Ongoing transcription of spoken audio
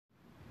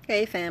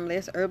Hey family,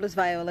 it's Herbalist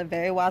Viola,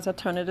 Very Wise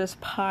Alternatives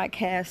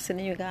podcast,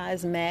 sending you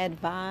guys mad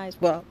vibes.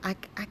 Well, I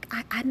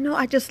know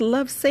I just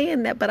love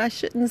saying that, but I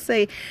shouldn't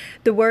say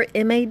the word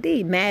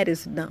MAD. Mad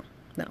is no.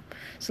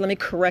 So let me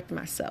correct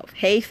myself.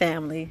 Hey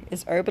family,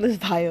 it's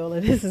Herbalist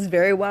Viola. This is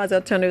Very Wise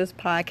Alternatives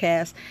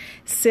podcast,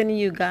 sending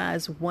you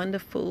guys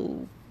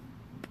wonderful,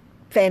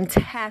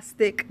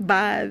 fantastic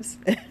vibes.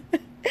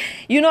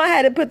 You know I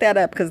had to put that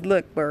up because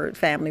look, words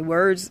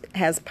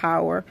has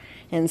power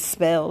and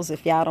spells.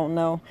 If y'all don't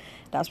know.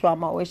 That's why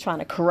I'm always trying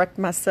to correct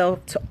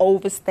myself to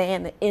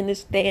understand, to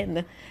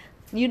understand.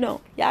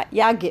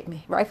 Y'all get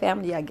me, right,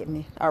 family? Y'all get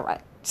me. All right.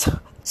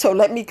 So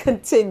let me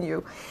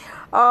continue.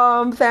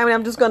 Family,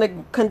 I'm just going to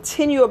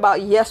continue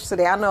about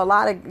yesterday. I know a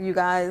lot of you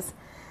guys,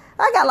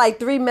 I got like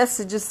 3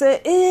 messages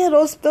saying,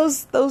 those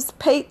posts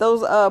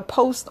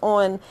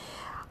on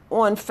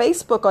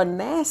Facebook are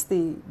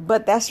nasty.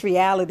 But that's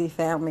reality,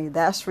 family.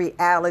 That's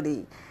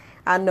reality.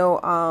 I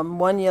know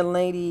one young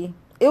lady,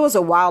 it was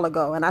a while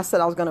ago, and I said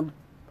I was going to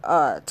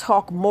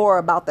talk more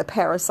about the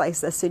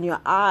parasites that's in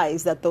your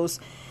eyes, that those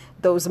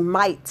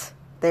mite,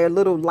 they're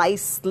little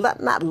lice,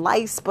 not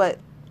lice, but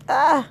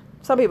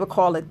some people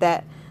call it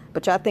that,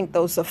 but I think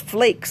those are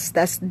flakes.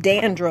 That's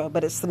dandruff,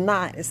 but it's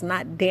not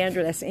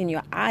dandruff that's in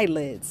your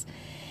eyelids,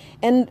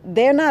 and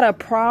they're not a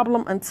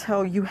problem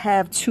until you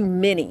have too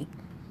many.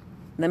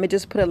 Let me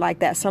just put it like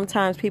that.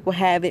 Sometimes people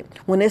have it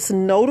when it's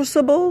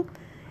noticeable.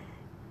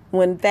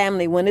 When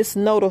it's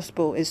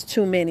noticeable, it's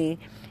too many.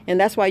 And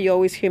that's why you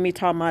always hear me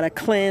talking about a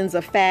cleanse,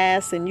 a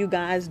fast, and you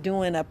guys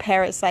doing a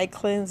parasite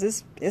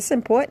cleanse. It's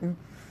important.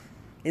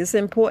 It's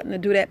important to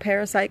do that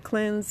parasite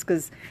cleanse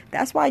because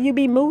that's why you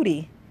be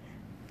moody.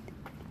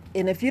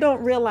 And if you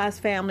don't realize,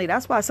 family,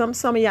 that's why some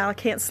of y'all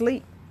can't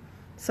sleep.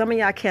 Some of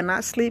y'all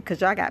cannot sleep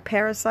because y'all got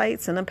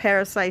parasites, and them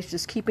parasites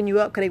just keeping you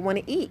up because they want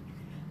to eat.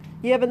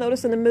 You ever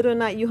notice in the middle of the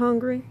night you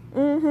hungry?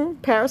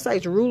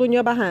 Parasites ruling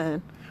your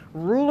behind.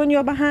 Ruling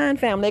your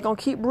behind, family. They're going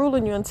to keep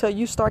ruling you until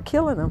you start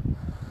killing them.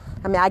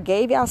 I mean, I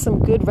gave y'all some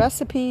good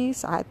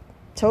recipes. I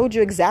told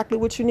you exactly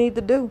what you need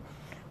to do.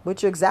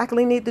 What you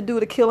exactly need to do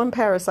to kill them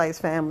parasites,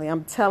 family.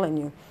 I'm telling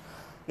you.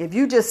 If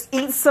you just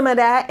eat some of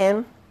that,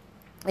 and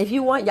if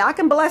you want, y'all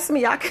can bless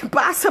me. Y'all can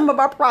buy some of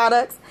our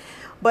products.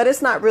 But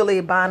it's not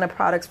really buying the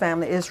products,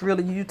 family. It's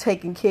really you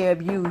taking care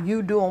of you.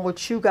 You doing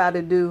what you got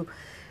to do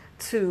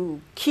to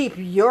keep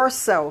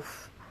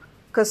yourself.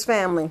 Because,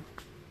 family,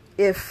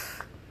 if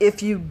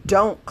you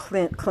don't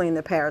clean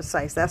the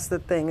parasites, that's the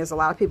thing, is a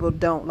lot of people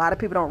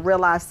don't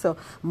realize till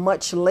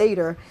much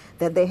later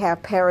that they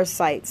have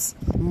parasites.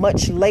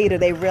 Much later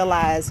they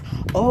realize,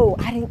 oh,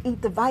 I didn't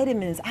eat the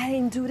vitamins, I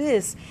didn't do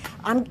this,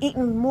 I'm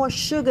eating more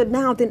sugar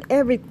now than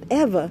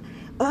ever.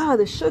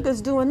 The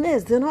sugar's doing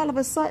this. Then all of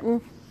a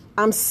sudden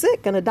I'm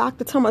sick, and the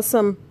doctor told me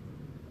some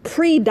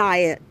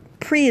pre-diet.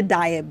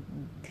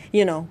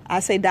 I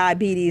say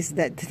diabetes.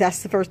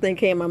 That's the first thing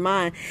came to my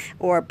mind.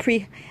 Or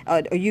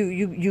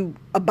you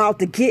about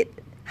to get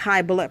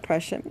high blood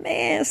pressure.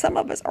 Man, some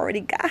of us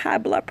already got high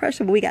blood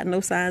pressure, but we got no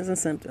signs and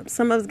symptoms.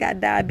 Some of us got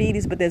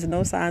diabetes, but there's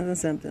no signs and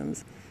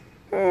symptoms.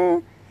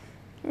 You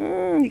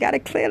got to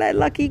clear that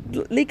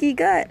leaky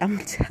gut. I'm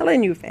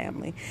telling you,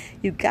 family.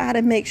 You got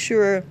to make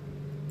sure.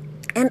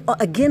 And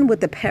again,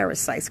 with the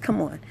parasites, come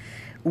on.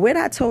 What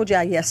I told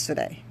y'all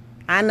yesterday.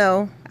 I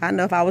know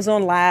if I was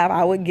on live,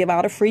 I would give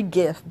out a free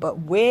gift. But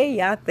where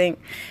y'all think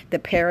the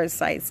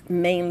parasites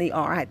mainly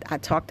are, I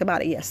talked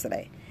about it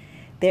yesterday.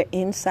 They're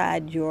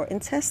inside your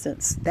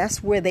intestines.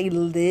 That's where they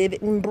live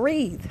and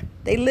breathe.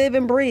 They live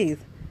and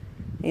breathe.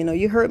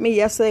 You heard me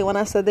yesterday when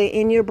I said they're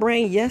in your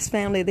brain. Yes,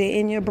 family, they're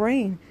in your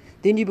brain.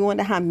 Then you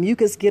wonder how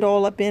mucus get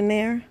all up in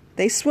there.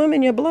 They swim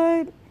in your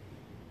blood.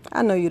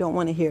 I know you don't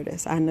want to hear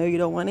this. And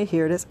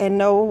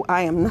no,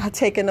 I am not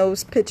taking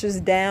those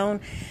pictures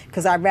down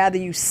because I'd rather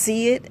you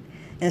see it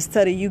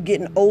instead of you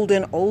getting older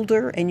and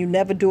older and you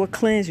never do a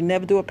cleanse, you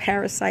never do a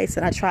parasites.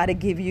 And I try to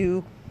give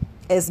you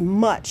as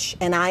much.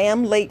 And I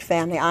am late,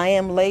 family. I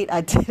am late.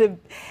 I did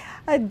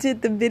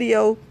the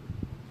video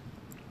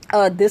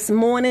this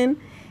morning.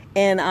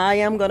 And I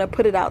am going to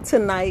put it out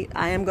tonight.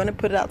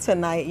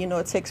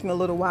 It takes me a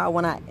little while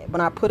when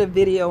I put a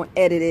video and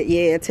edit it.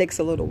 Yeah, it takes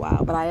a little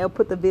while. But I'll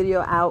put the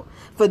video out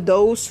for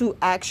those who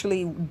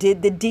actually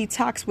did the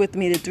detox with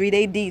me, the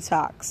 3-day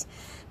detox.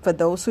 For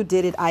those who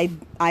did it, I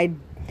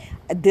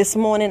this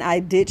morning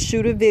I did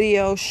shoot a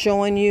video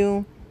showing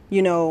you,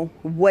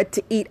 what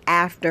to eat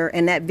after.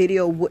 And that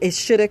video, it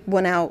should have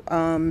went out.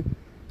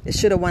 It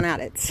should have went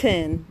out at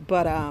 10,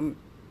 but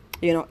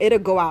it'll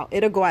go out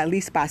at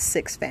least by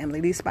 6, family,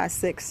 at least by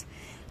 6.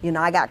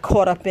 I got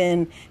caught up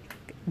in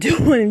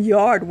doing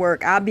yard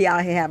work. I'll be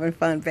out here having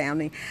fun,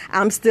 family.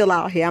 I'm still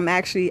out here. I'm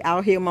actually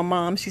out here with my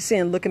mom. She's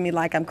sitting looking at me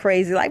like I'm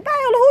crazy. Like, Viola,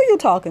 who you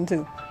talking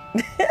to?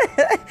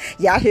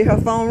 Y'all hear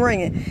her phone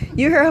ringing.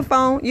 You hear her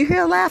phone? You hear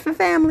her laughing,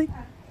 family?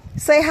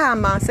 Say hi,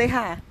 Mom. Say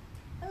hi.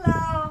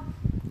 Hello.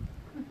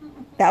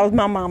 That was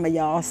my mama,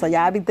 y'all. So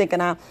y'all be thinking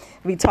I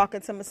be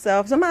talking to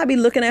myself. Somebody be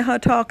looking at her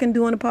talking,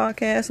 doing a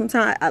podcast.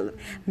 Sometimes,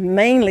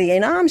 mainly,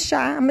 and I'm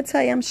shy. I'm going to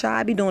tell you, I'm shy.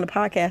 I be doing a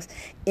podcast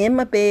in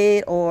my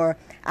bed or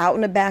out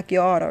in the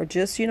backyard or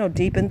just,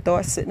 deep in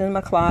thought, sitting in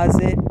my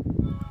closet.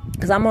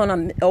 Because I'm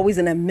always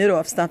in the middle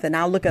of stuff, and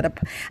I'll look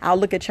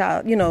at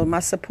y'all, my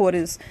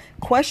supporters'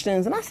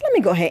 questions, and I said, let me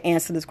go ahead and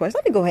answer this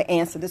question. Let me go ahead and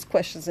answer this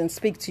questions and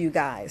speak to you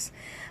guys.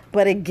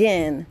 But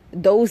again,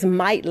 those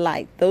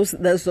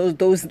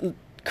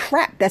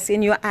crap that's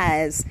in your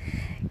eyes,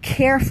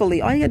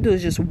 carefully, all you gotta do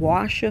is just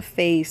wash your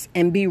face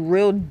and be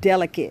real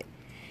delicate.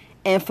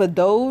 And for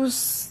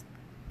those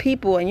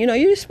people, and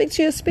you speak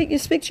to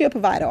your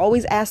provider.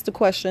 Always ask the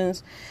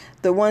questions,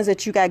 the ones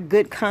that you got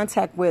good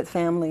contact with,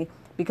 family.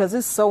 Because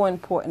it's so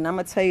important. I'm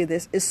going to tell you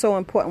this. It's so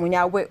important when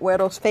y'all wear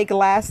those fake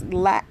lashes,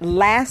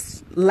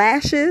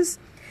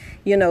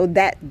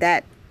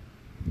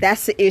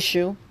 that's the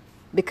issue.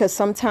 Because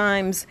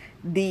sometimes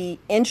the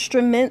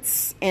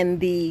instruments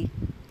and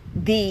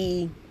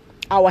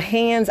our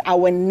hands,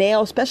 our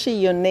nails, especially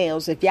your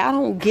nails, if y'all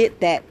don't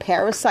get that,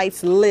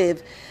 parasites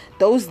live.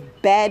 Those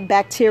bad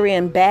bacteria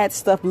and bad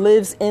stuff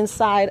lives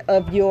inside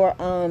of your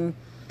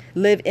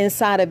nails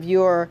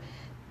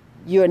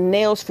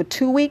for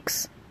 2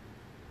 weeks.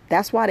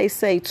 That's why they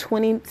say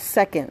 20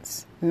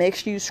 seconds. Make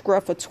sure you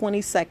scrub for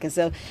 20 seconds.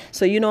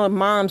 So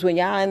moms, when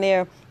y'all in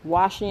there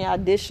washing y'all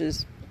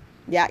dishes,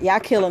 y'all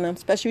killing them.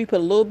 Especially if you put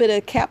a little bit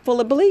of cap full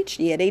of bleach.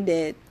 Yeah, they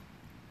did.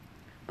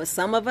 But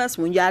some of us,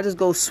 when y'all just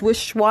go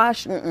swish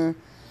swash,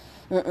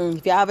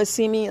 if y'all ever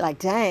see me, like,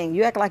 dang,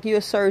 you act like you're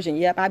a surgeon.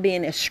 Yep, I be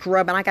in there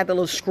scrubbing. I got the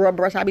little scrub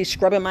brush. I be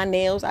scrubbing my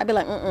nails. I be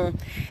like,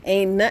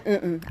 ain't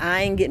nothing.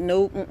 I ain't getting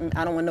no,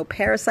 I don't want no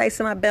parasites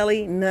in my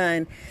belly,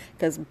 none.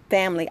 Because,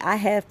 family, I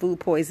had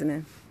food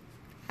poisoning.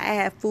 I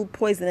had food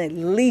poisoning at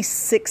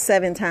least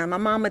 6-7 times. My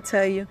mama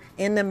tell you,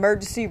 in the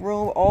emergency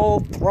room, all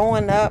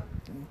throwing up,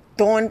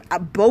 throwing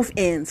out both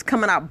ends,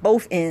 coming out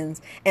both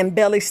ends, and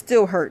belly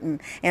still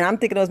hurting. And I'm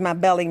thinking it was my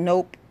belly.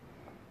 Nope.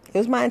 It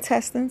was my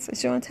intestines.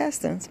 It's your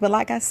intestines. But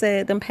like I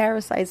said, them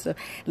parasites are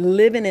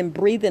living and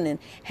breathing and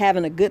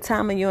having a good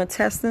time in your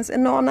intestines.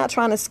 And no, I'm not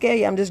trying to scare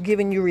you. I'm just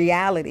giving you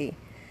reality.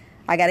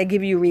 I got to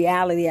give you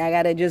reality. I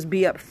got to just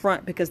be up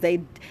front because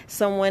and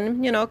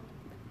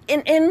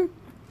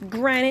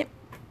granted,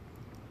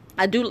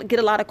 I do get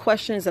a lot of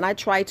questions and I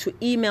try to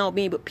email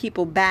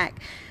people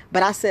back.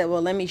 But I said,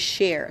 well, let me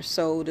share.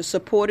 So the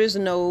supporters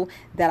know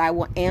that I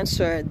will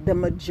answer the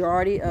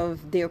majority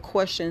of their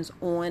questions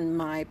on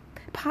my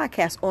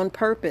podcast on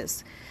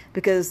purpose,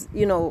 because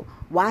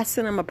why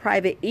send them a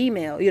private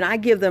email? I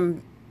give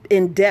them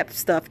in-depth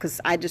stuff because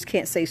I just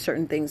can't say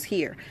certain things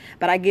here,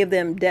 but I give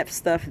them depth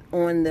stuff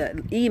on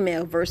the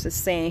email versus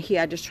saying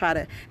here I just try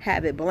to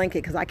have it blanket,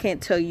 because I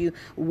can't tell you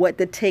what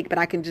to take, but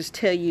I can just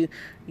tell you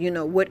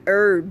what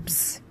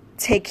herbs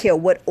take care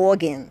of what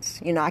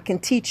organs. I can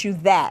teach you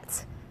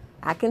that.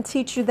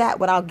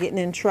 Without getting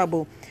in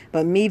trouble.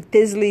 But me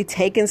physically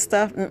taking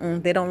stuff,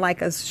 they don't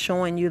like us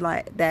showing you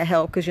like that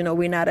help, because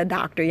we're not a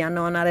doctor. Y'all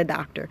know I'm not a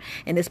doctor,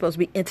 and it's supposed to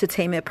be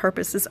entertainment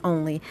purposes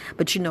only.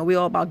 But we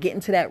all about getting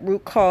to that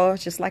root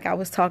cause, just like I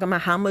was talking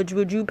about. How much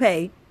would you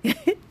pay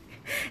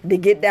to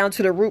get down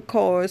to the root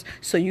cause,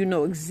 so you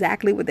know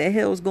exactly what the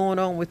hell is going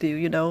on with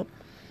you?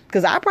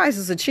 Because our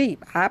prices are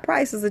cheap. Our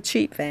prices are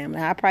cheap, family.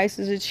 Our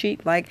prices are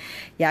cheap. Like,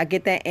 y'all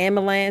get that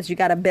ambulance, you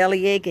got a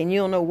belly ache and you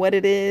don't know what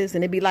it is,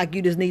 and it be like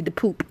you just need to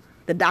poop.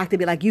 The doctor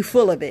be like, you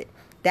full of it.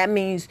 That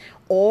means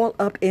all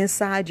up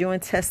inside your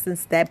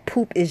intestines, that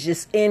poop is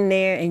just in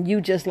there, and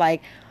you just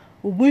like,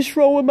 what's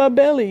wrong with my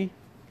belly?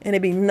 And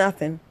it be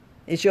nothing.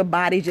 It's your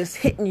body just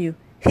hitting you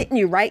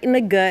right in the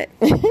gut,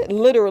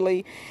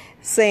 literally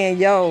saying,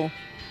 yo,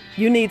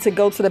 you need to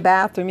go to the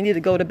bathroom. You need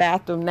to go to the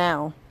bathroom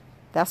now.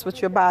 That's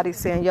what your body's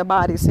saying. Your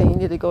body's saying you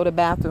need to go to the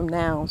bathroom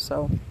now.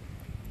 So,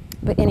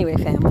 but anyway,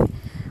 family,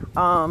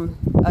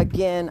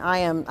 again,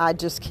 I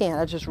just can't.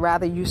 I just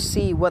rather you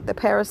see what the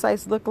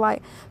parasites look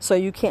like, so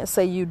you can't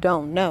say you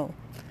don't know.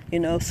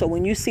 So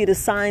when you see the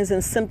signs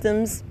and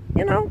symptoms,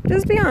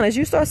 just be honest.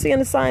 You start seeing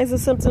the signs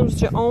and symptoms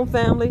with your own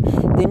family,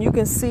 then you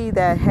can see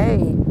that,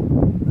 hey,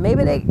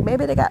 maybe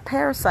they got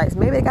parasites.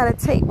 Maybe they got a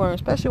tapeworm,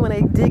 especially when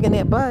they dig in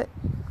their butt.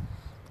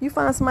 You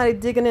find somebody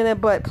digging in their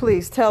butt,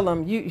 please tell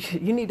them you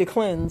need to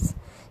cleanse.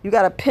 You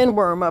got a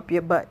pinworm up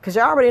your butt, because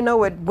y'all already know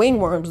what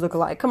wingworms look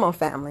like. Come on,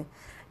 family.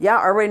 Y'all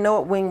already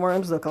know what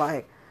wingworms look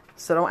like.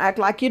 So don't act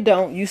like you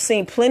don't. You've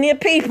seen plenty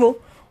of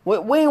people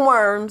with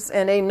wingworms,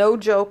 and they no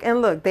joke.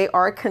 And look, they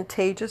are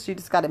contagious. You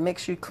just got to make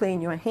sure you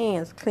clean your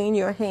hands. Clean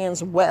your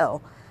hands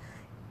well.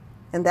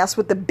 And that's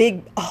what the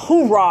big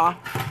hoorah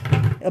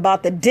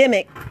about the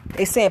demic.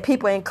 They saying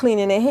people ain't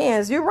cleaning their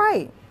hands. You're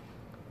right.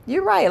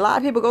 You're right. A lot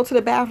of people go to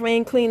the bathroom,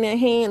 ain't clean their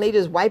hand. They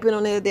just wipe it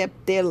on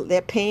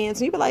their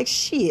pants. And you be like,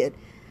 shit,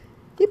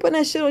 you putting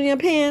that shit on your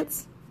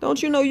pants? Don't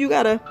you know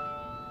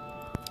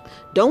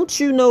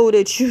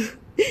that you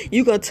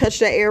going to touch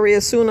that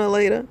area sooner or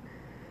later?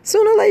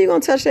 Sooner or later, you're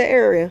going to touch that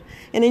area.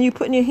 And then you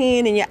putting your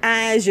hand in your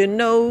eyes, your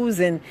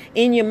nose, and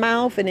in your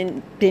mouth.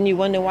 And then you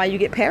wonder why you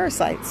get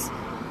parasites.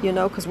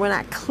 because we're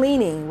not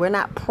cleaning. We're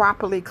not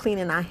properly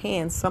cleaning our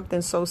hands.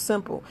 Something so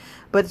simple.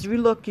 But if you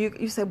look,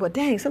 you say, well,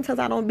 dang, sometimes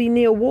I don't be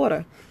near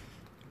water.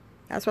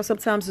 That's why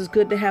sometimes it's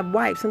good to have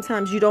wipes.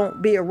 Sometimes you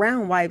don't be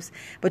around wipes,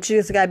 but you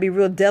just got to be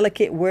real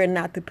delicate where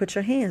not to put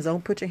your hands.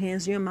 Don't put your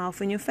hands in your mouth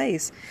and your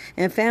face.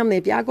 And family,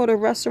 if y'all go to a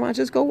restaurant,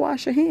 just go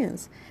wash your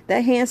hands.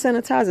 That hand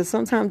sanitizer,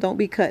 sometimes don't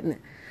be cutting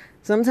it.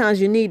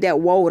 Sometimes you need that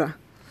water.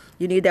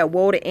 You need that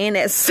water and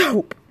that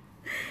soap.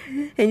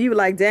 And you be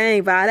like,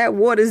 dang, Vi, that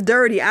water's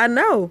dirty. I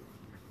know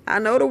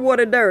the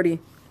water dirty,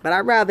 but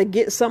I'd rather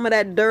get some of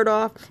that dirt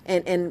off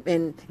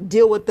and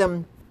deal with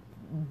them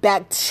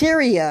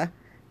bacteria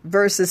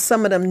versus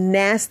some of them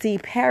nasty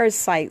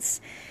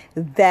parasites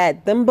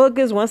that them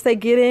boogers, once they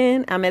get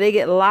in, they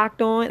get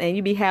locked on, and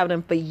you be having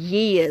them for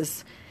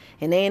years.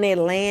 And they in there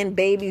laying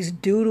babies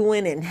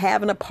doodling and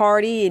having a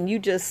party, and you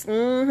just,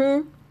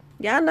 y'all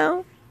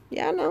know.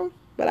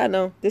 But I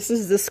know this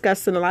is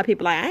disgusting. A lot of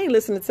people are like, I ain't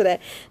listening to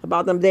that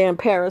about them damn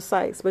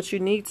parasites, but you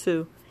need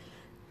to,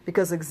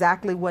 because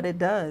exactly what it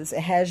does,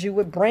 it has you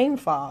with brain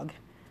fog.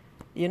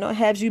 It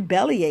has you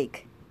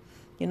bellyache.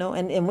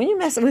 And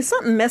when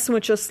something messing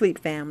with your sleep,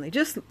 family,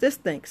 just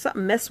think,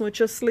 something messing with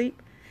your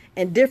sleep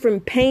and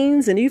different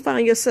pains, and you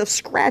find yourself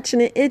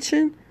scratching and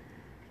itching,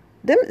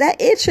 that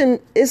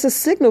itching is a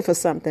signal for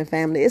something,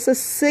 family. It's a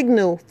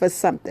signal for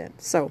something.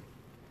 So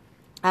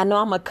I know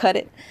I'm going to cut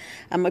it.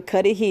 I'm going to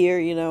cut it here,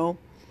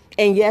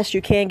 And yes,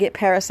 you can get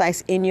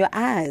parasites in your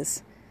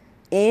eyes.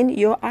 In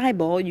your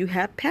eyeball, you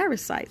have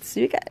parasites.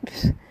 You got,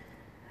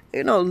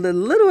 the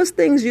littlest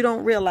things you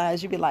don't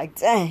realize. You be like,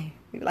 dang.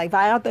 You be like,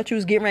 I thought you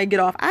was getting ready to get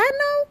off. I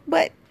know,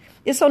 but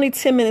it's only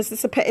 10 minutes.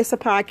 It's a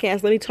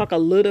podcast. Let me talk a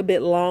little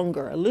bit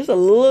longer. Just a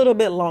little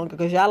bit longer,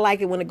 because y'all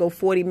like it when it go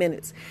 40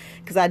 minutes.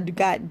 Because I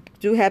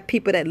do have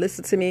people that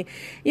listen to me,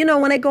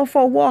 when they go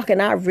for a walk.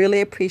 And I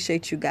really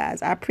appreciate you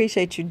guys. I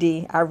appreciate you,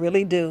 D. I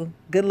really do.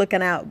 Good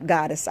looking out,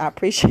 goddess. I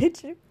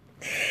appreciate you.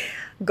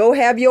 Go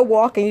have your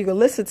walk and you can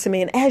listen to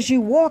me. And as you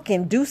walk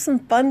and do some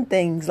fun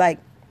things, like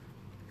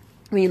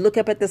when you look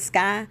up at the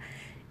sky,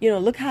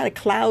 look how the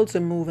clouds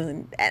are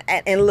moving.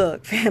 And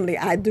look, family,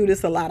 I do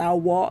this a lot. I'll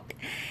walk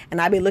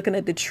and I be looking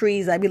at the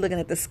trees. I be looking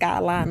at the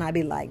skyline. And I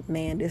be like,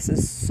 man, this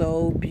is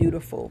so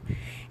beautiful.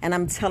 And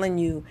I'm telling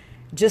you,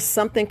 just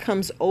something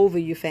comes over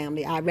you,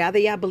 family. I'd rather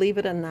y'all believe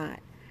it or not.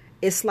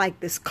 It's like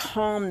this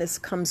calmness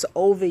comes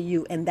over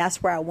you. And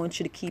that's where I want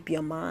you to keep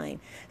your mind,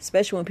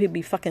 especially when people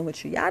be fucking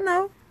with you. Y'all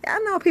know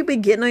people be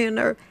getting on your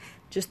nerve.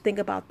 Just think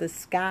about the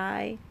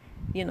sky,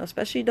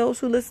 especially those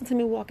who listen to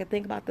me walk, and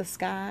think about the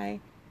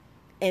sky.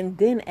 And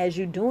then as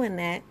you're doing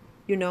that,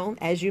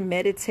 as you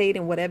meditate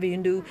and whatever you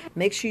do,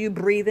 make sure you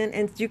breathe in.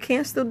 And you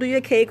can still do your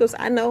Kegels.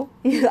 I know.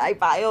 You're like,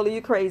 Viola,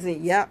 you crazy.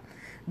 Yep.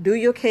 Do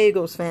your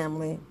Kegels,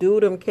 family.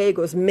 Do them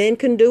Kegels. Men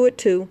can do it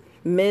too.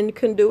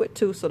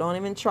 So don't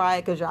even try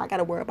it, because y'all got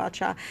to worry about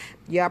y'all,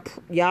 your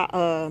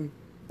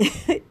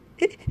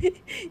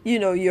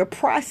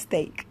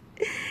prostate.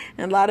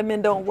 And a lot of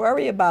men don't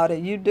worry about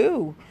it. You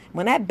do.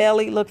 When that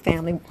belly, look,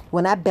 family,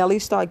 when that belly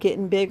start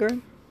getting bigger,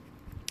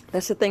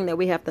 that's the thing that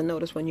we have to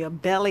notice. When your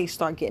belly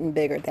start getting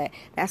bigger,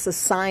 that's a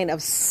sign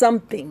of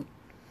something.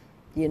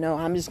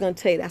 I'm just going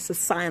to tell you, that's a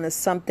sign of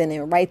something.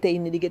 And right there, you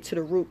need to get to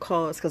the root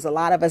cause, because a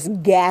lot of us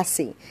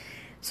gassy.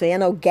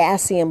 So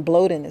gassy and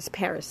bloating is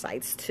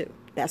parasites too.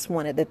 That's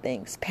one of the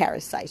things.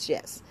 Parasites,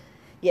 yes.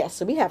 Yes,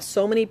 so we have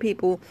so many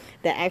people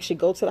that actually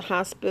go to the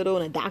hospital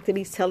and the doctor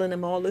be telling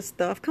them all this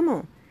stuff. Come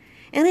on.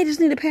 And they just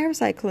need a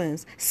parasite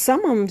cleanse.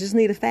 Some of them just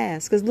need a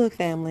fast. Because look,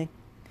 family,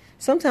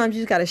 sometimes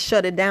you just got to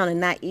shut it down and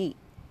not eat.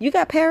 You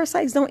got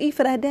parasites, don't eat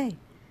for that day.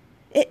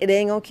 It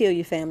ain't going to kill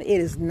you, family. It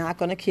is not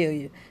going to kill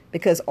you.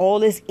 Because all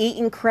this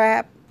eating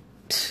crap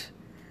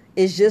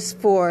is just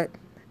for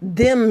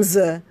them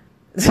to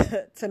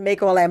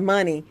make all that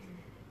money.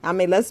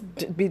 Let's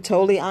be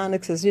totally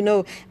honest. Because,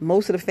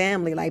 most of the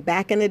family, like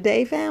back in the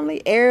day,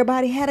 family,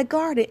 everybody had a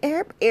garden.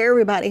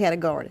 Everybody had a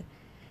garden.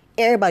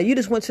 Everybody, you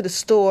just went to the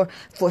store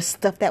for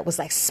stuff that was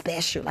like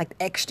special, like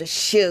extra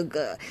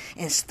sugar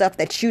and stuff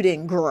that you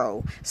didn't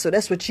grow. So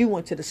that's what you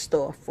went to the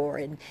store for.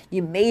 And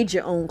you made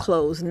your own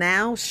clothes.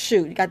 Now,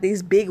 shoot, you got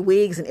these big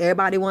wigs and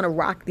everybody want to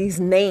rock these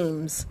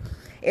names.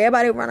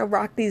 Everybody want to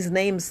rock these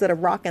names instead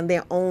of rocking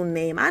their own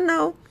name. I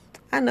know,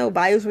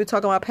 bios, we're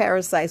talking about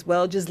parasites.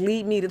 Well, just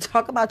lead me to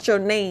talk about your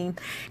name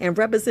and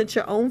represent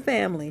your own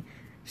family.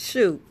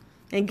 Shoot.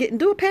 And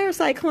do a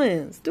parasite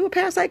cleanse. Do a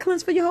parasite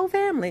cleanse for your whole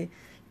family.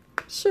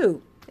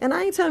 Shoot. And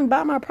I ain't telling you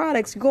about my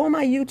products. Go on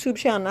my YouTube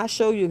channel and I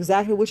show you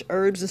exactly which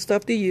herbs and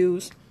stuff to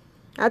use.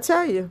 I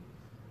tell you,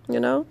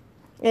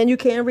 And you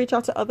can reach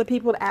out to other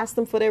people to ask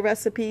them for their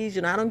recipes.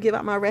 I don't give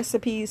out my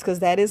recipes because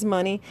that is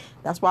money.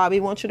 That's why we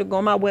want you to go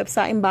on my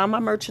website and buy my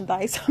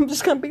merchandise. I'm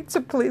just going to be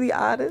completely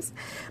honest.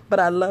 But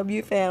I love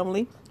you,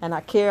 family, and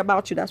I care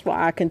about you. That's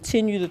why I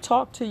continue to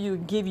talk to you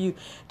and give you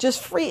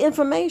just free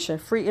information.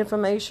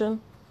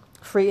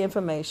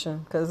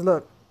 Because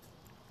look,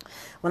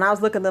 when I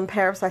was looking at them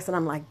parasites, and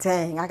I'm like,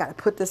 dang, I got to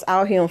put this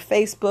out here on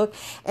Facebook.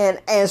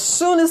 And as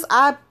soon as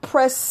I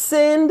press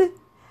send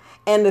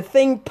And the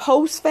thing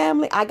post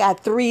family, I got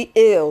 3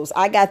 ills.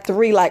 I got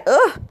 3 like,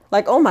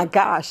 oh my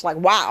gosh, like,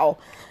 wow.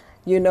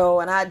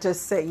 And I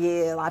just say,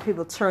 yeah, a lot of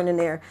people turning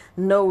their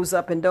nose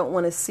up and don't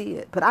want to see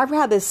it. But I'd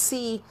rather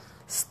see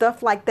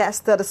stuff like that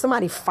instead of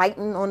somebody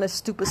fighting on the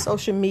stupid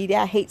social media.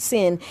 I hate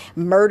seeing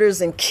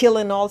murders and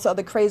killing, all this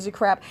other crazy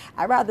crap.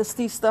 I'd rather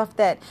see stuff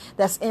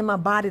that's in my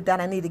body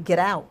that I need to get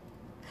out.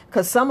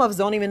 Because some of us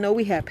don't even know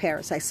we have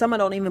parasites. Some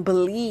don't even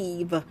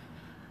believe.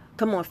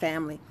 Come on,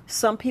 family.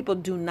 Some people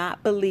do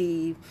not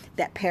believe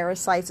that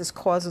parasites is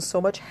causing so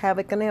much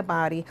havoc in their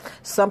body.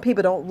 Some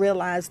people don't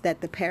realize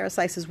that the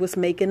parasites is what's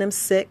making them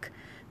sick.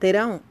 They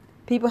don't.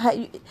 People have,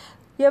 you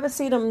ever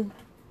see them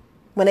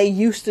when they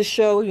used to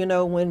show,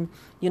 when,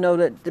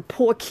 the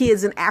poor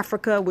kids in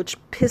Africa, which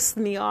pissed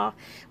me off,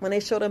 when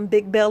they show them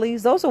big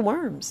bellies, those are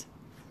worms.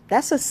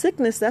 That's a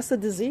sickness. That's a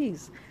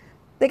disease.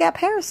 They got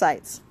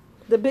parasites.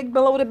 The big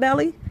below the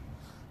belly.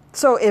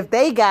 So if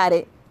they got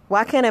it,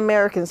 why can't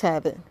Americans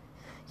have it?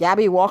 Y'all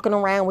be walking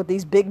around with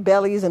these big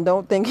bellies and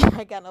don't think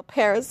I got no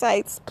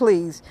parasites.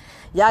 Please.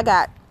 Y'all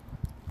got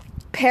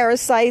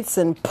parasites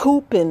and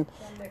poop and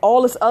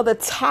all this other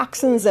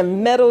toxins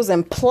and metals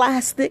and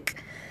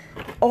plastic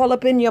all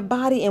up in your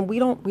body. And we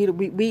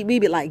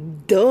be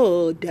like,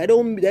 duh,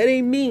 that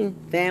ain't me.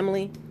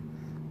 Family,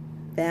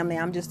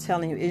 I'm just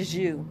telling you, it's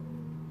you.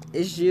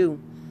 It's you,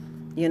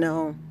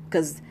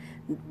 because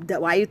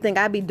why you think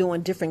I be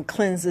doing different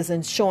cleanses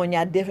and showing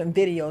y'all different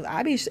videos?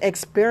 I be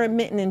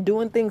experimenting and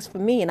doing things for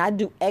me, and I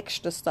do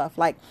extra stuff.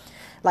 Like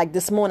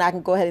this morning, I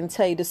can go ahead and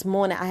tell you. This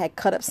morning, I had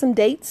cut up some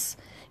dates.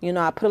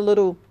 I put a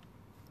little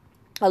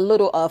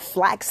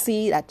flax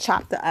seed. I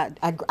chopped. I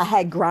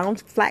had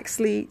ground flax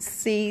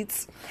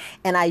seeds,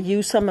 and I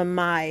used some of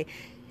my.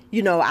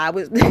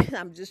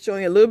 I'm just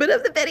showing you a little bit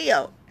of the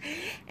video,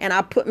 and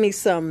I put me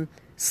some.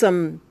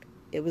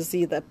 It was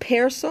either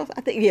pear sauce.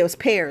 I think, it was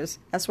pears.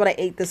 That's what I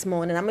ate this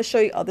morning. I'm going to show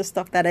you other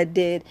stuff that I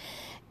did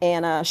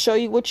and show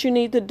you what you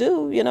need to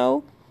do,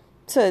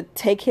 to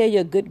take care of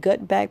your good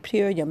gut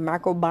bacteria, your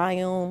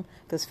microbiome.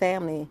 Because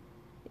family,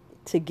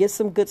 to get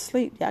some good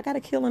sleep, y'all got to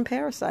kill them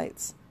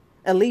parasites.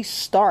 At least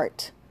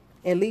start.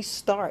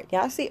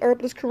 Y'all see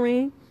Herbalist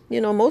Kareem?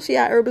 Most of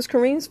y'all Herbalist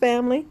Kareem's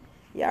family.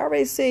 Y'all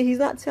already see he's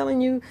not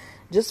telling you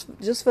just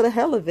for the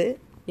hell of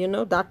it.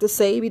 Dr.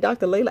 Sabi,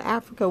 Dr. Layla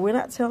Africa, we're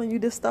not telling you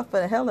this stuff for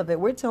the hell of it.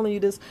 We're telling you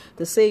this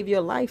to save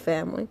your life,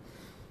 family.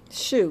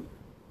 Shoot.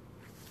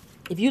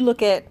 If you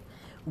look at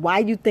why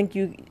you think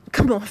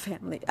come on,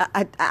 family.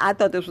 I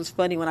thought this was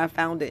funny when I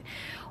found it.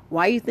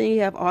 Why you think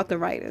you have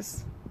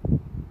arthritis?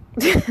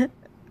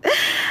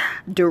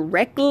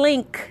 Direct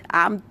link.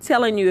 I'm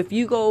telling you, if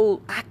you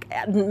go,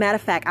 matter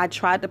of fact, I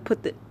tried to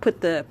put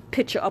the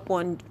picture up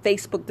on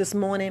Facebook this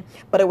morning,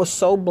 but it was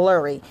so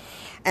blurry.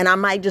 And I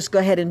might just go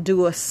ahead and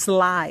do a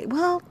slide.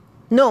 Well,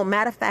 no,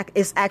 matter of fact,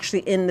 it's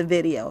actually in the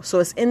video. So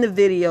it's in the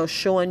video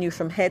showing you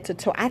from head to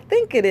toe. I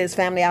think it is,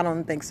 family. I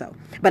don't think so.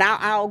 But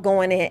I'll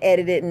go in there and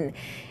edit it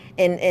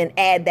and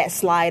add that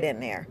slide in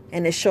there.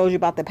 And it shows you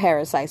about the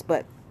parasites.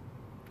 But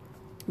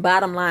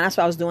bottom line, that's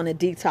why I was doing a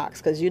detox.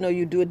 Because, you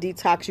do a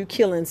detox, you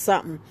killing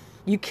something.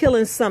 You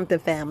killing something,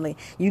 family.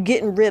 You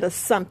getting rid of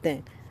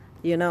something.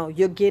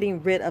 You're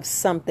getting rid of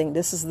something.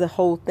 This is the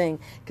whole thing.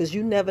 Because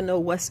you never know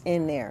what's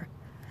in there.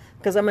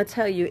 Because I'm going to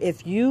tell you,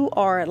 if you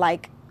are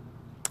like,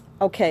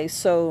 okay,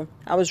 so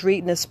I was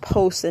reading this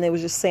post and it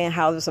was just saying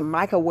how there's a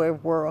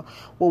microwave world.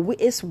 Well,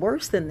 it's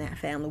worse than that,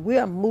 family. We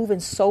are moving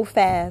so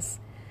fast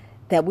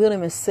that we don't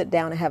even sit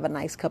down and have a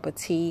nice cup of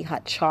tea,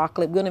 hot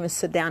chocolate. We don't even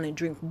sit down and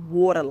drink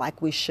water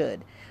like we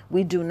should.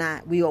 We do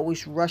not. We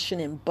always rushing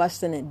and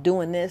busting and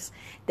doing this,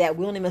 that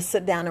we don't even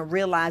sit down and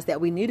realize that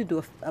we need to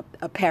do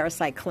a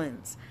parasite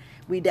cleanse.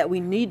 That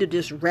we need to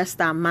just rest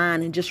our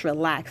mind and just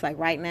relax. Like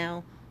right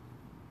now,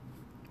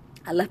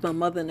 I left my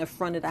mother in the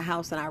front of the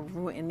house and I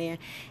went in there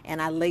and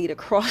I laid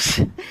across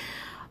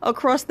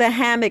the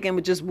hammock and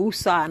would just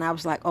woosah. And I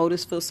was like, oh,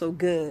 this feels so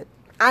good.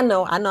 I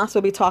know I'm supposed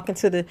to be talking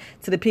to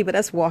the people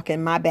that's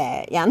walking. My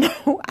bad. Y'all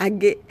know I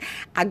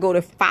go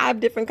to 5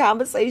 different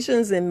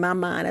conversations in my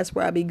mind. That's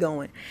where I be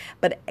going.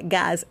 But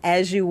guys,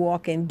 as you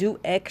walk in,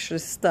 do extra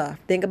stuff.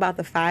 Think about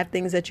the 5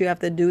 things that you have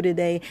to do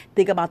today.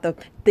 Think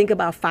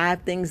about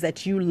 5 things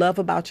that you love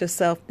about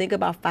yourself. Think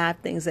about 5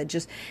 things that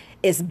just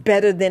is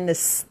better than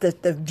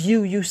the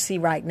view you see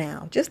right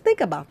now. Just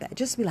think about that.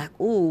 Just be like,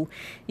 ooh,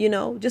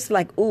 just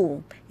like,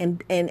 ooh,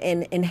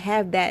 and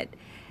have that,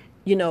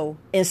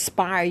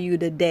 inspire you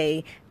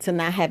today to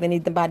not have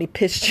anybody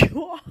piss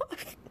you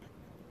off.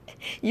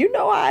 You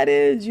know how it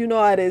is. You know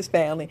how it is,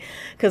 family.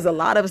 Because a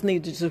lot of us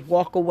need to just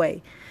walk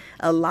away.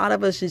 A lot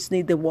of us just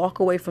need to walk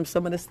away from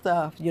some of the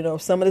stuff.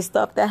 Some of the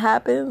stuff that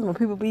happens when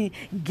people be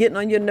getting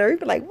on your nerve.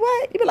 Be like,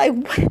 what? You be like,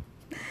 what?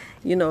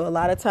 A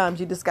lot of times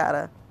you just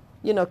gotta,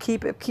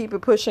 keep it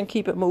pushing,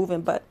 keep it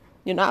moving. But,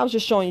 I was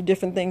just showing you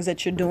different things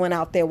that you're doing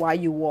out there while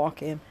you're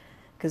walking.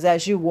 Because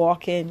as you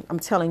walk in, I'm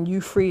telling you,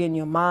 free in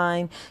your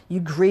mind, you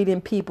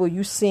greeting people,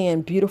 you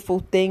seeing beautiful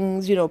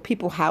things,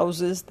 people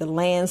houses, the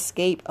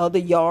landscape, other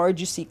yards,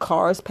 you see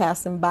cars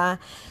passing by.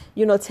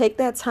 Take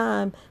that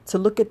time to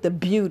look at the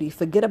beauty.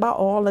 Forget about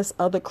all this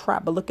other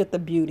crap, but look at the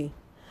beauty.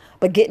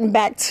 But getting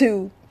back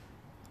to,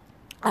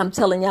 I'm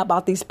telling you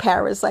about these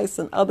parasites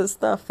and other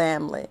stuff,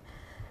 family.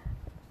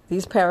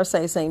 These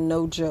parasites ain't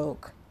no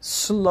joke.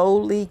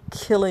 Slowly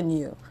killing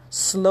you,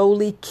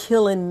 slowly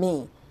killing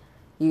me,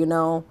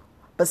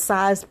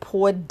 Besides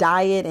poor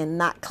diet and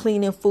not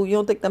cleaning food, you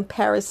don't think them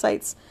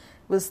parasites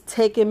was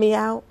taking me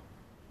out?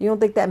 You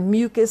don't think that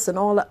mucus and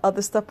all the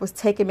other stuff was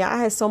taking me out? I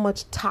had so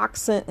much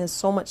toxin and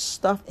so much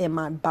stuff in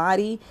my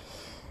body.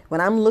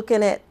 When I'm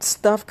looking at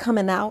stuff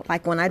coming out,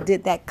 like when I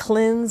did that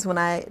cleanse, when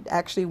I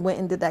actually went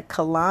and did that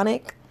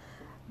colonic,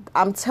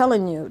 I'm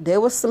telling you,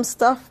 there was some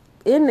stuff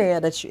in there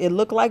that it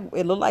looked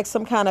like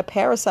some kind of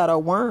parasite or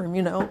worm.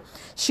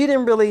 She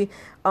didn't really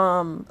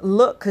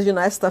look, because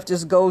that stuff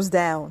just goes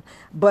down.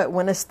 But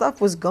when the stuff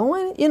was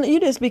going, you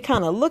just be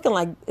kind of looking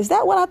like, is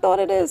that what I thought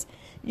it is?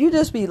 You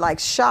just be like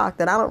shocked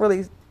that I don't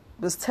really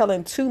was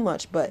telling too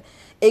much, but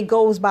it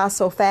goes by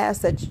so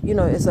fast that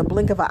it's a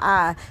blink of an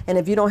eye. And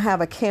if you don't have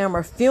a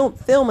camera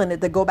filming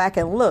it to go back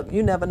and look,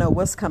 you never know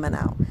what's coming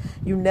out.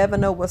 You never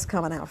know what's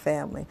coming out,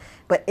 family.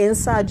 But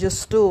inside your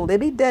stool, there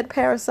be dead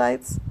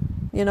parasites.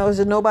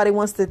 So nobody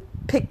wants to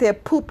pick their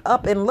poop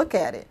up and look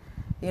at it.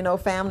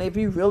 Family, if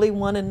you really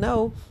want to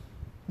know,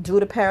 do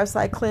the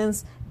parasite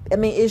cleanse.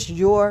 It's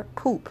your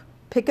poop.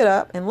 Pick it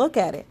up and look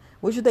at it.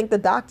 What you think the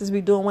doctors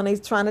be doing when they're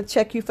trying to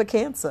check you for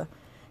cancer?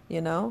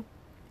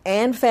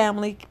 And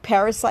family,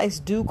 parasites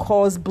do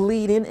cause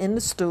bleeding in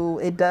the stool.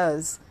 It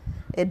does.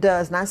 It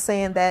does. Not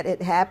saying that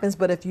it happens,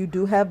 but if you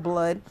do have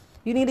blood,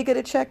 you need to get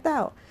it checked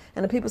out.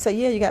 And the people say,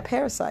 yeah, you got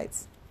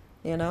parasites,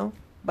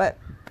 but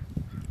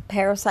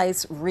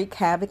parasites wreak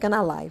havoc in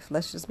our life.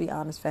 Let's just be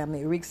honest,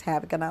 family. It wreaks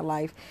havoc in our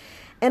life.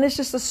 And it's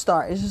just a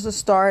start. It's just a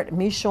start.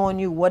 Me showing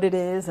you what it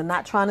is and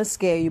not trying to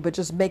scare you, but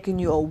just making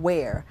you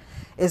aware.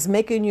 It's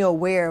making you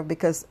aware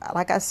because,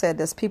 like I said,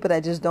 there's people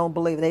that just don't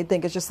believe it. They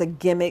think it's just a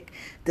gimmick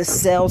to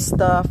sell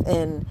stuff.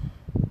 And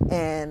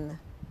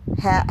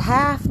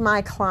half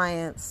my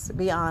clients, to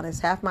be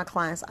honest,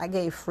 I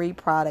gave free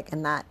product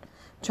and not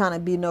trying to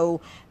be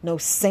no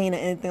saint or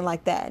anything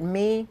like that.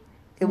 Me,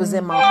 it was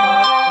in my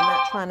heart. I'm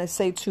not trying to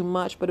say too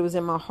much, but it was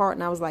in my heart.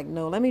 And I was like,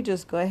 no, let me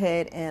just go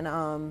ahead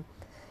and,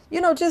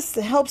 just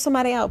help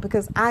somebody out,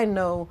 because I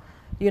know,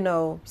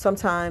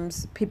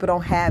 sometimes people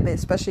don't have it,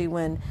 especially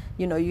when,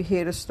 you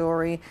hear the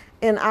story.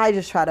 And I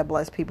just try to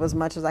bless people as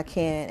much as I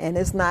can. And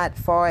it's not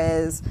far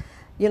as,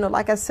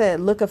 like I said,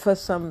 looking for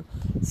some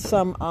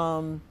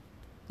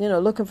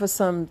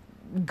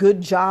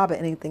good job or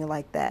anything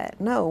like that.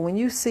 No, when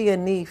you see a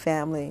need,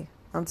 family,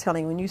 I'm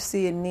telling you, when you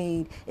see a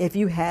need, if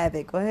you have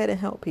it, go ahead and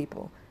help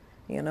people.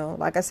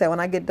 Like I said, when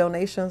I get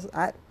donations,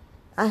 I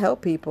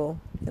help people.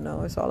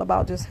 It's all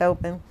about just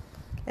helping.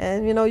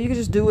 And, you can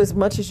just do as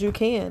much as you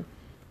can.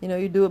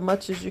 You do as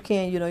much as you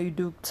can.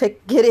 You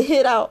get a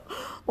hit out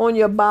on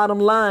your bottom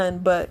line,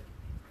 but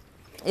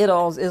it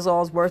all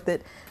is worth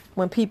it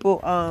when people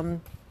are,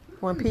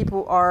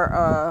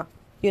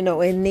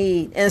 in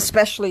need. And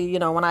especially,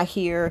 when I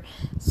hear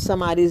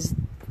somebody's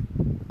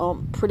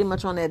pretty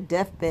much on their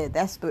deathbed,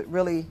 that's what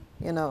really,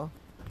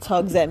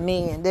 tugs at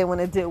me. And then when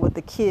I deal with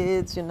the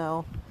kids,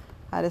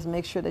 I just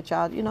make sure that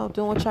y'all,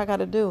 doing what y'all got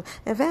to do.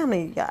 And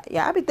family,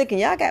 yeah, I be thinking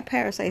y'all got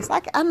parasites.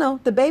 Like, I know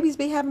the babies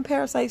be having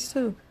parasites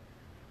too.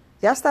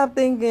 Y'all stop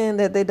thinking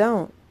that they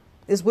don't.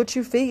 It's what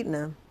you feeding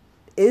them.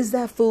 Is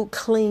that food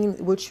clean?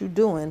 What you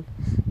doing?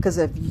 Because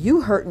if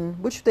you hurting,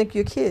 what you think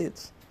your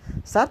kids?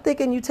 Stop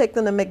thinking you take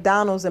them to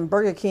McDonald's and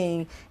Burger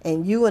King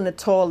and you in the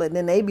toilet, and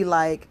then they be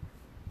like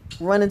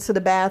running to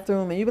the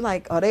bathroom and you be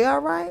like, are they all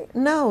right?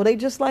 No, they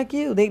just like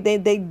you.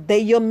 They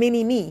your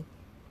mini me.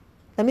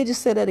 Let me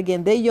just say that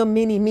again. They your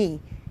mini me.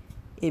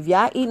 If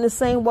y'all eating the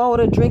same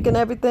water, drinking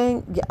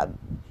everything,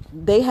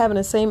 they having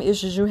the same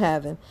issues you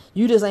having.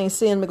 You just ain't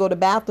seeing them go to the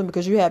bathroom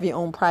because you have your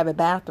own private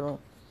bathroom.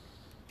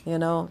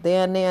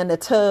 They're in there in the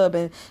tub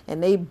and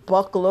they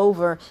buckle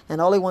over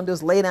and all they want to do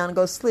is lay down and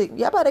go to sleep.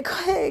 Y'all better go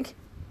ahead.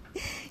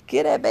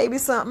 Get that baby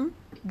something.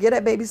 Get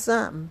that baby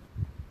something.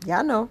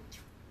 Y'all know.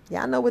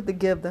 Y'all know what to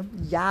give them.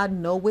 Y'all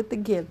know what to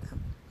give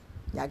them.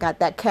 Y'all got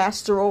that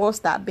castor oil.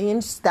 Stop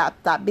being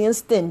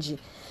stingy.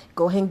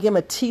 Go ahead and give them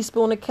a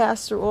teaspoon of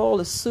castor oil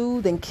to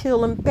soothe and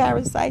kill them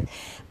parasites.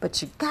 But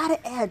you got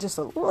to add just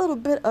a little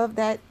bit of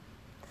that,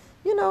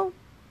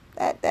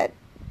 that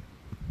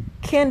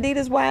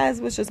Candida's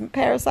Wise, which is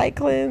parasite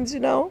cleanse,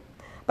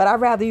 But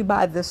I'd rather you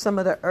buy some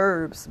of the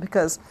herbs,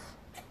 because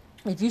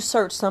if you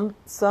search some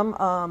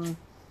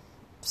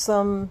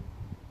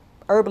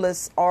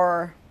herbalists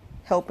are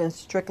helping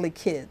strictly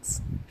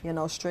kids,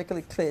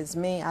 strictly kids.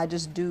 Me, I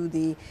just do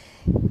the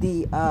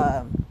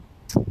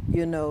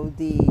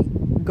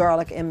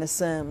garlic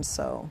MSM.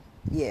 So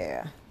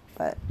yeah,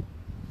 but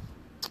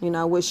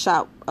I would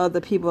shout other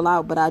people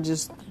out, but I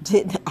just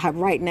didn't.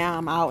 Right now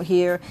I'm out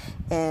here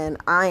and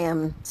I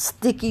am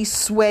sticky,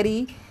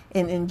 sweaty,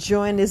 and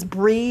enjoying this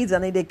breeze. I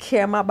need to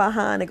carry my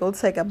behind and go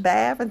take a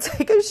bath and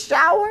take a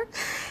shower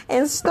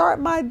and start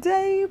my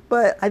day.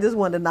 But I just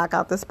wanted to knock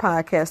out this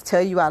podcast,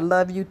 tell you I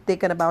love you,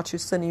 thinking about you,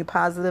 sending you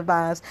positive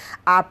vibes.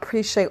 I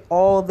appreciate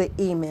all the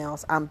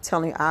emails. I'm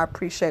telling you, I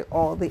appreciate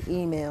all the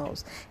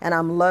emails. And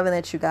I'm loving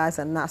that you guys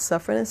are not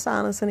suffering in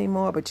silence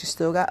anymore, but you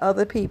still got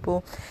other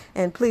people.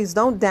 And please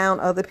don't down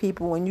other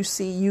people when you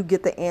see you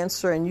get the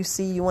answer and you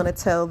see you want to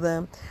tell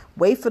them.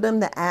 Wait for them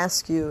to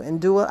ask you,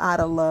 and do it out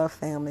of love,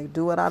 family.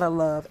 Do it out of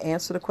love.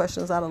 Answer the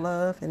questions out of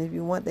love. And if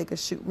you want, they can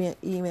shoot me an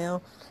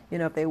email. You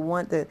know, if they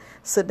want to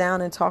sit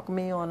down and talk to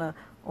me on a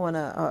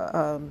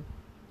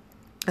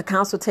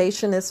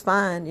consultation, it's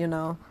fine, you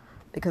know,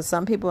 because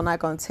some people are not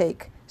going to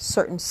take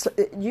certain.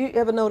 You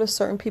ever notice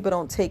certain people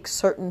don't take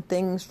certain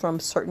things from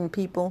certain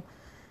people?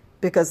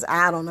 Because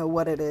I don't know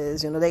what it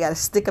is. You know, they got to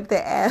stick up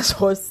their ass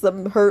or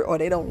something hurt or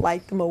they don't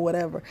like them or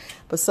whatever.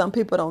 But some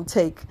people don't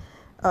take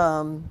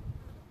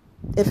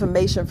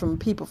information from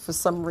people for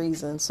some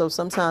reason. So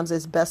sometimes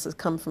it's best to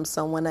come from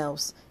someone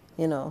else,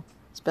 you know,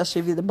 especially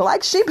if you're the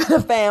black sheep of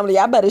the family.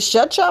 I better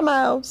shut your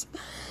mouths.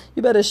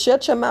 You better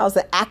shut your mouths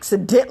and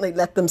accidentally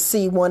let them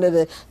see one of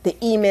the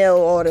email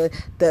or the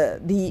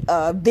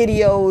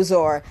videos,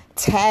 or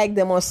tag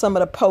them on some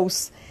of the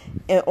posts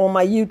on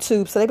my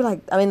YouTube. So they be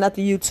like, I mean, not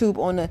the YouTube,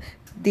 on the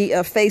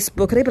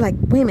Facebook. They be like,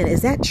 wait a minute,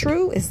 is that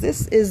true? Is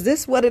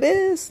this what it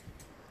is?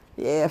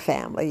 Yeah,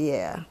 family,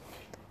 yeah.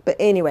 But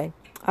anyway,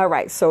 all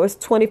right, so it's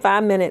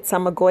 25 minutes.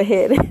 I'm going to go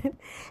ahead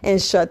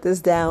and shut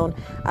this down.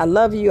 I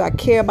love you. I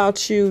care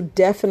about you.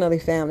 Definitely,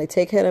 family.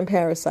 Take care of them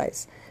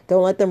parasites.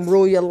 Don't let them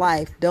rule your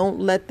life. Don't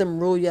let them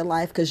rule your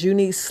life, because you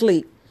need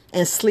sleep.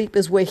 And sleep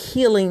is where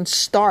healing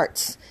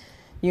starts.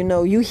 You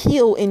know, you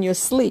heal in your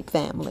sleep,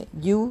 family.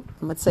 I'm going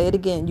to say it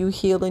again. You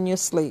heal in your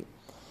sleep.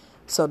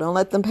 So don't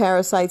let them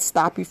parasites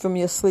stop you from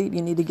your sleep.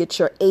 You need to get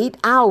your 8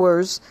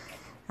 hours.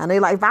 And they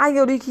like,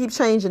 Viola, you keep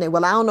changing it.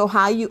 Well, I don't know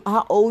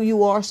how old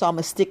you are, so I'm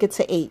going to stick it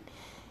to 8.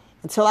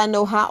 Until I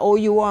know how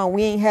old you are and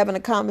we ain't having a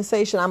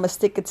conversation, I'm going to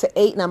stick it to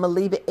 8 and I'm going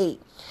to leave it 8.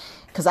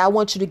 Because I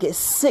want you to get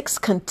 6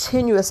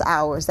 continuous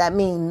hours. That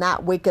means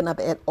not waking up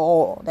at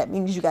all. That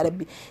means you got to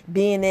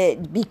be in there,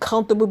 be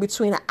comfortable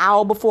between an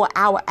hour before, an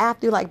hour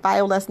after. You're like,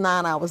 Viola, that's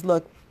 9 hours.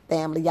 Look,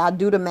 family, y'all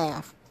do the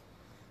math.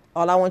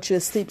 All I want you to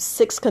sleep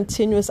 6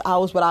 continuous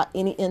hours without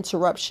any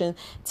interruption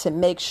to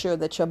make sure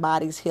that your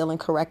body's healing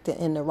correct and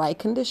in the right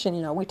condition.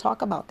 You know, we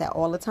talk about that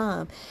all the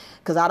time,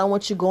 because I don't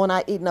want you going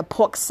out eating a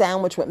pork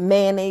sandwich with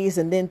mayonnaise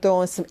and then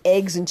throwing some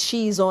eggs and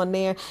cheese on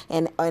there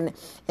and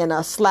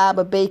a slab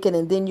of bacon.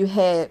 And then you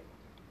had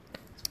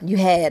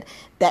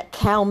that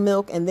cow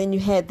milk, and then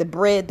you had the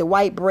bread, the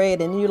white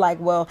bread. And you're like,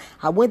 well,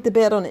 I went to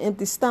bed on an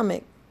empty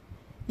stomach.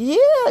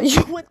 Yeah,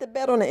 you went to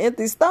bed on an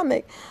empty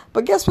stomach,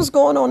 but guess what's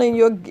going on in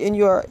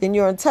your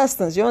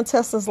intestines? Your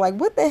intestines like,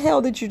 what the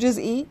hell did you just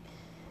eat?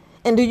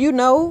 And do you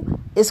know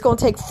it's going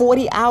to take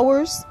 40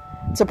 hours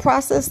to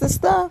process this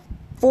stuff?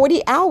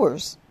 40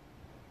 hours.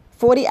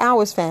 40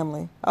 hours,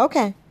 family.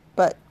 Okay,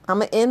 but I'm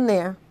going to end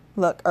there.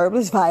 Look,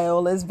 Herbalist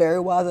Viola's Very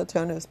Wise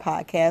Alternatives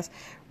podcast.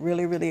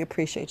 Really, really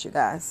appreciate you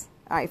guys.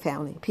 All right,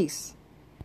 family. Peace.